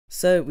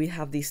So we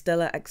have the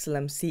Stellar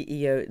XLM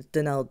CEO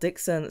Donnell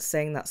Dixon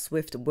saying that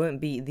SWIFT won't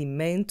be the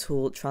main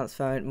tool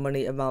transferring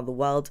money around the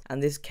world,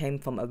 and this came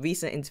from a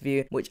recent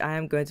interview which I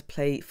am going to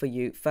play for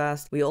you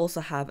first. We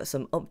also have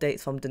some updates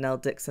from Donnell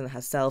Dixon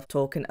herself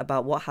talking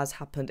about what has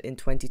happened in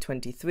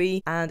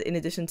 2023, and in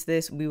addition to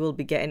this we will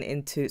be getting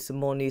into some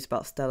more news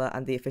about Stellar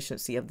and the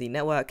efficiency of the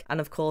network,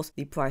 and of course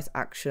the price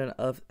action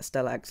of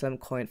Stellar XLM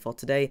coin for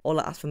today. All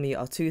I ask from you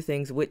are two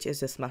things, which is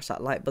to smash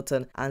that like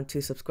button and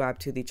to subscribe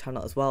to the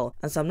channel as well.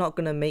 And so I'm not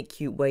going to make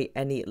you wait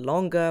any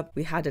longer.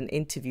 We had an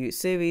interview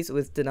series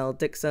with Donnell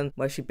Dixon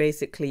where she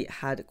basically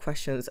had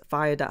questions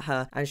fired at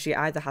her and she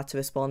either had to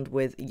respond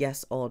with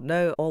yes or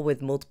no or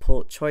with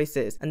multiple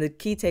choices. And the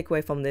key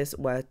takeaway from this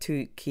were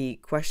two key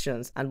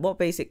questions. And what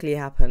basically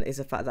happened is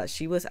the fact that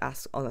she was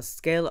asked on a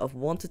scale of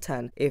 1 to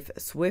 10 if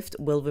SWIFT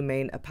will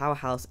remain a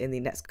powerhouse in the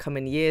next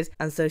coming years.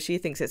 And so she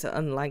thinks it's an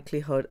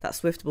unlikelihood that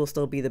SWIFT will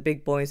still be the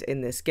big boys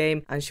in this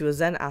game. And she was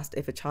then asked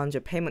if a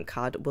challenger payment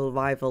card will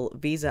rival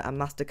Visa and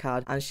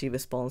MasterCard, and she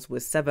responds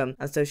with 7.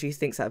 And so she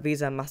thinks that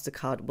Visa and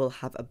MasterCard will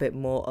have a bit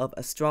more of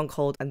a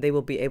stronghold and they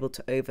will be able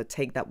to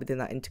overtake that within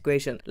that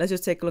integration. Let's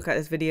just take a look at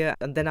this video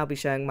and then I'll be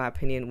sharing my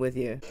opinion with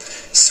you.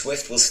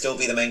 SWIFT will still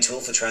be the main tool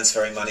for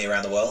transferring money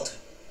around the world?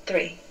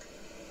 3.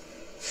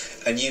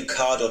 A new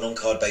card or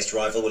non-card based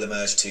rival will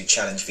emerge to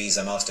challenge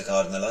Visa,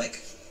 MasterCard and the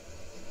like?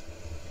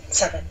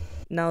 7.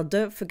 Now,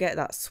 don't forget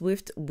that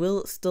SWIFT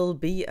will still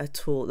be a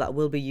tool that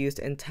will be used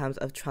in terms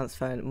of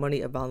transferring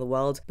money around the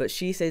world, but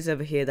she says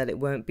over here that it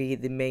won't be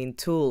the main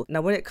tool. Now,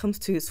 when it comes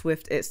to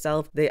SWIFT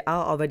itself, they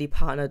are already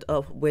partnered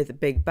up with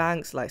big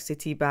banks like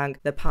Citibank.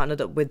 They're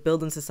partnered up with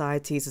building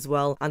societies as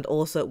well, and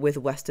also with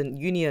Western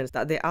unions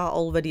that they are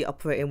already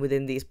operating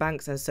within these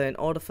banks. And so in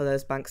order for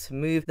those banks to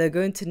move, they're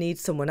going to need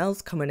someone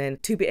else coming in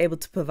to be able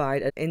to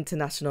provide an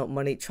international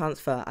money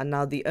transfer. And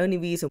now the only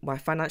reason why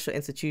financial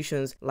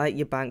institutions like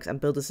your banks and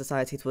building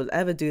societies would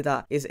ever do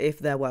that is if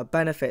there were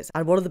benefits.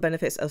 And one of the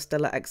benefits of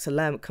Stellar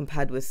XLM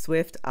compared with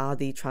SWIFT are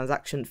the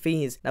transaction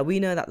fees. Now we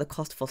know that the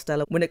cost for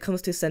Stellar when it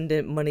comes to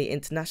sending money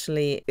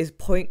internationally is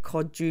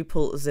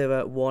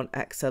 0.0401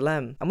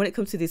 XLM. And when it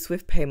comes to these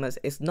SWIFT payments,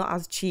 it's not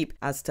as cheap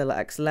as Stellar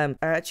XLM.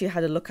 I actually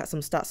had a look at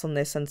some stats on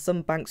this, and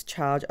some banks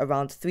charge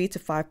around 3 to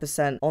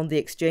 5% on the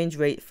exchange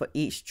rate for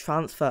each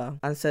transfer.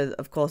 And so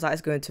of course that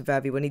is going to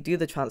vary when you do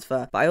the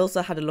transfer. But I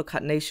also had a look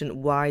at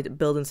Nationwide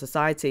Building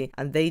Society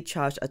and they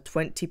charge a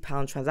 £20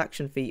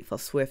 transaction fee for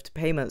SWIFT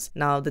payments.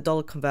 Now the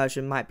dollar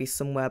conversion might be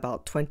somewhere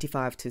about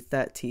 $25 to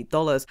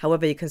 $30.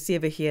 However, you can see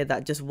over here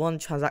that just one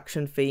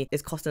transaction fee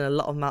is costing a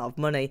lot of amount of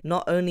money,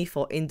 not only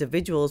for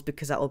individuals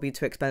because that will be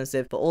too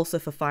expensive, but also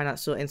for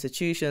financial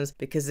institutions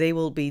because they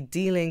will be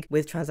dealing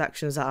with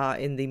transactions that are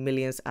in the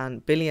millions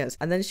and billions.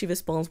 And then she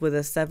responds with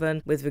a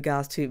 7 with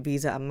regards to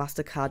Visa and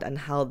MasterCard and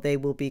how they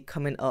will be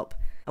coming up.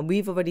 And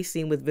we've already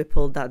seen with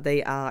Ripple that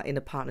they are in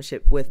a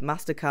partnership with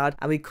MasterCard,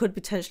 and we could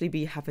potentially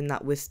be having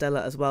that with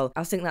Stellar as well.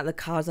 I think that the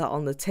cards are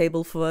on the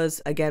table for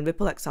us. Again,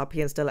 Ripple XRP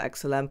and Stellar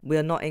XLM, we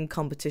are not in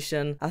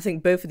competition. I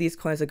think both of these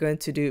coins are going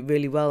to do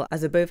really well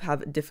as they both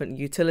have different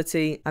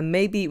utility, and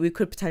maybe we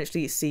could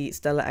potentially see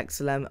Stellar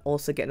XLM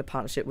also getting a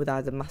partnership with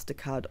either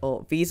MasterCard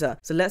or Visa.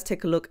 So let's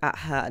take a look at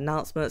her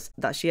announcements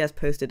that she has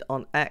posted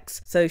on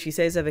X. So she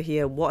says over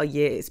here, what a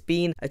year it's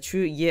been, a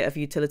true year of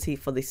utility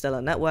for the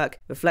Stellar network,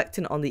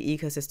 reflecting on the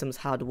ecosystem's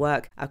hard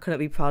work. I couldn't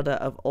be prouder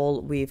of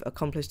all we've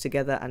accomplished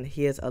together, and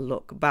here's a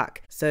look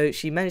back. So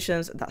she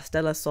mentions that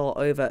Stellar saw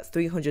over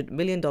 $300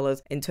 million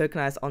in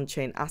tokenized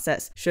on-chain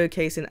assets,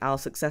 showcasing our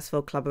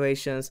successful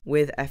collaborations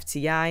with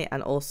FTI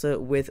and also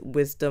with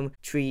Wisdom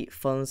Tree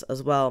funds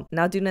as well.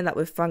 Now, do know that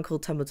with Franklin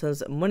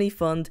Templeton's money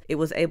fund, it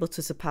was able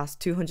to surpass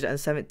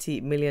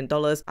 $270 million,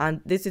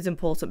 and this is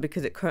important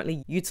because it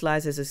currently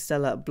utilizes a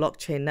Stellar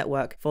blockchain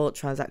network for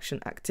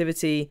transaction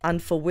activity.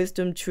 And for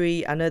Wisdom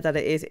Tree, I know that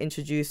it is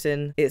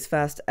introducing its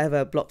first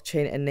ever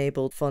blockchain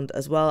enabled fund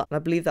as well, and I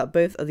believe that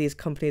both of these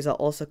companies are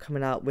also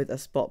coming out with a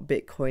spot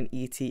Bitcoin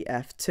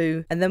ETF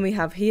too. And then we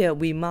have here,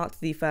 we marked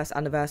the first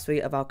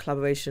anniversary of our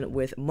collaboration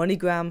with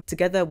MoneyGram.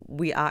 Together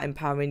we are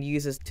empowering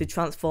users to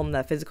transform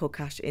their physical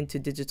cash into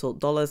digital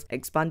dollars,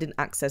 expanding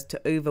access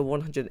to over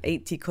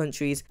 180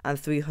 countries and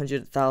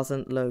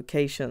 300,000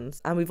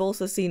 locations. And we've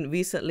also seen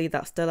recently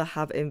that Stellar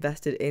have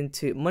invested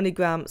into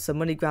MoneyGram. So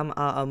MoneyGram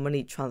are a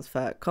money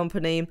transfer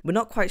company. We're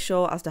not quite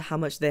sure as to how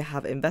much they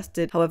have invested.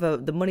 However,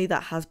 the money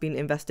that has been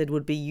invested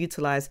would be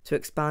utilized to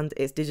expand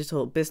its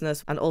digital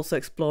business and also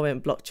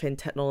exploring blockchain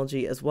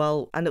technology as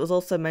well. And it was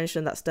also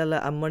mentioned that Stellar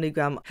and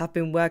MoneyGram have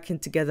been working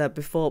together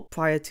before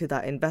prior to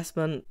that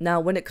investment. Now,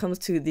 when it comes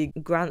to the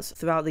grants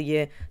throughout the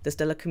year, the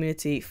Stellar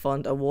Community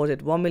Fund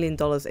awarded $1 million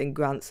in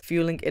grants,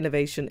 fueling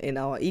innovation in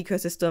our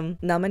ecosystem.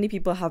 Now, many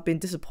people have been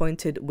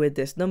disappointed with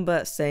this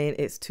number, saying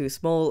it's too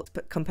small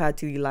compared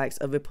to the likes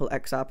of Ripple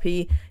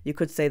XRP. You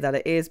could say that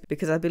it is,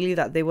 because I believe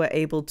that they were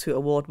able to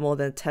award more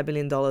than $10 $10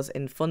 million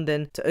in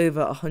funding to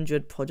over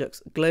 100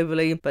 projects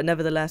globally. But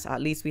nevertheless,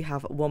 at least we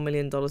have $1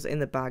 million in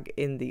the bag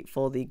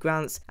for the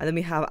grants. And then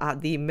we have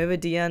at the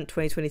Meridian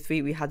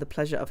 2023, we had the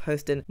pleasure of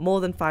hosting more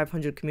than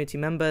 500 community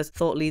members,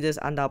 thought leaders,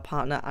 and our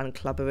partner and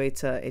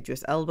collaborator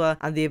Idris Elba.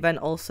 And the event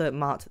also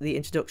marked the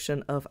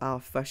introduction of our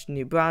fresh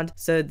new brand.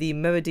 So the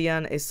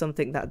Meridian is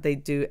something that they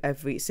do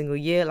every single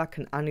year, like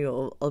an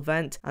annual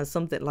event, and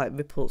something like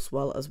Ripple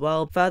Swell as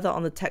well. Further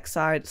on the tech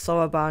side,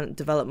 Soroban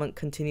development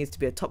continues to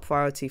be a top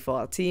priority for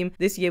our team.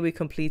 This year we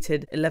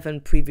completed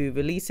 11 preview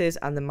releases,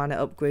 and the mana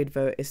upgrade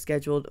vote is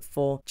scheduled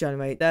for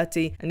January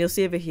 30. And you'll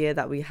see over here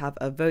that we have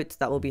a vote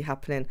that will be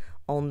happening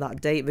on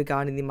that date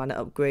regarding the mana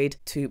upgrade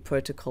to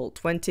protocol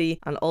 20.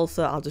 And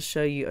also I'll just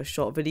show you a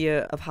short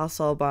video of how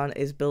Soroban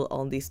is built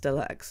on the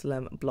Stellar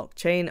XLM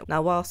blockchain.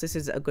 Now, whilst this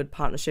is a good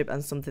partnership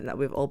and something that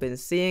we've all been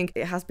seeing,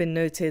 it has been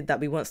noted that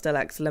we want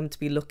Stellar XLM to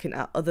be looking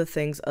at other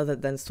things other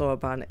than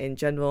Soroban in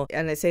general.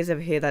 And it says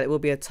over here that it will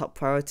be a top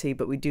priority,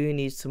 but we do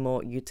need some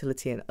more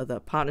utility and other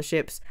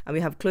partnerships. And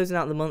we have closing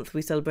out the month,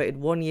 we celebrated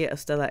 1 year of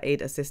Stellar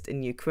Aid Assist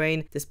in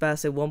Ukraine,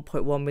 dispersing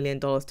 $1.1 million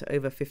to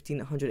over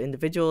 1,500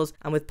 individuals.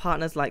 And with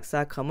partners like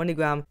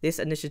MoneyGram, this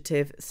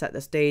initiative set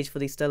the stage for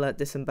the Stellar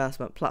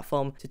disbursement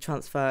platform to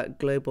transfer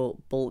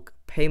global bulk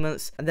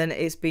payments. And then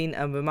it's been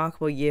a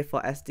remarkable year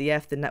for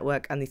SDF, the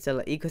network, and the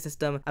Stellar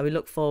ecosystem, and we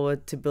look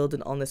forward to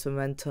building on this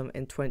momentum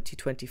in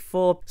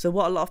 2024. So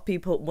what a lot of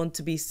people want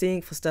to be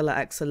seeing for Stellar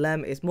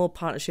XLM is more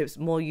partnerships,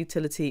 more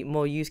utility,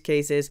 more use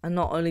cases, and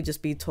not only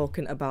just be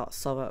talking about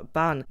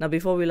Soroban. Now,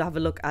 before we have a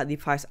look at the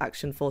price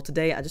action for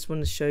today, I just want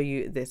to show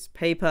you this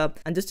paper,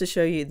 and just to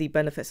show you the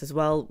benefits as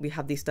well, we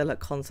have the Stellar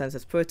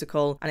consensus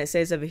protocol, and it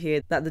says over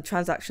here that the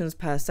transactions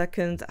per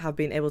second have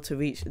been able to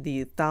reach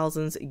the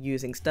thousands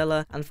using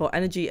Stellar. And for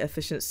energy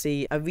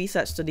efficiency, a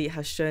research study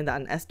has shown that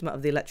an estimate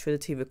of the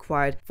electricity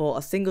required for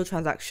a single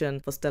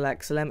transaction for Stellar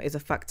XLM is a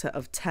factor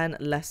of 10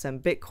 less than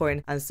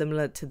Bitcoin, and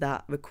similar to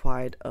that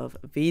required of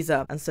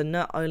Visa. And so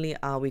not only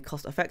are we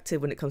cost effective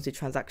when it comes to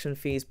transaction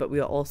fees, but we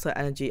are also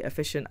energy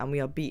efficient, and we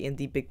are beating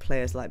the big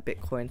players like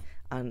Bitcoin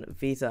and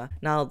Visa.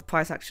 Now, the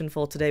price action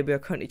for today, we are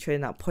currently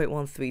trading at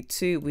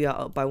 0.132. We are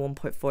up by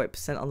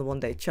 1.48% on the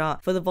 1 day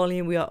chart. For the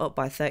volume, we are up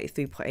by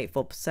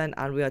 33.84%,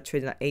 and we are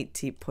trading at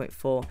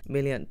 $80.4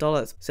 million.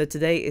 So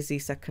today is the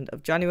 2nd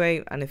of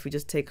January, and if we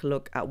just take a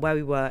look at where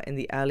we were in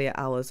the earlier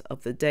hours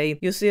of the day,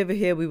 you'll see over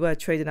here we were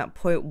trading at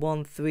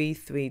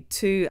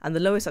 0.1332, and the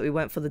lowest that we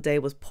went for the day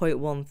was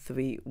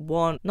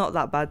 0.131. Not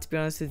that bad, to be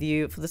honest with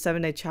you. For the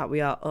 7 day chart,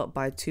 we are up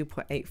by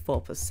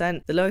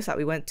 2.84%. The lowest that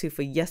we went to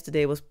for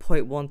yesterday was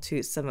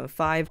 0.1275,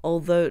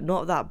 although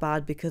not that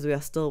bad because we are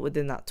still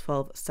within that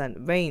 12-cent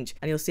range.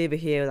 And you'll see over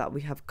here that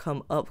we have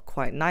come up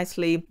quite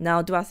nicely.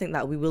 Now, do I think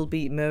that we will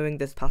be mirroring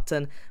this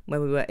pattern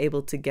when we were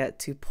able to get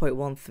to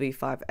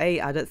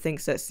 0.1358? I don't think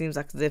so. It seems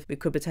like as if we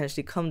could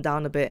potentially come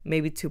down a bit,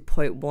 maybe to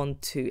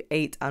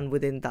 0.128 and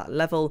within that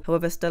level.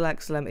 However, Stellar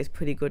XLM is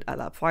pretty good at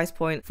that price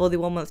point. For the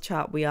 1 month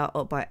chart, we are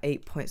up by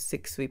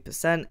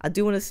 8.63%. I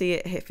do want to see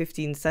it hit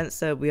 15 cents,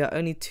 so we are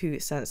only 2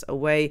 cents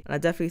away, and I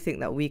definitely think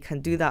that we can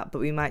do that, but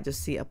we might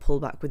just see a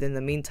pullback within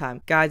the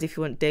meantime. Guys, if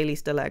you want daily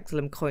Stellar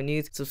XLM coin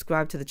news,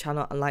 subscribe to the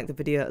channel and like the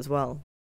video as well.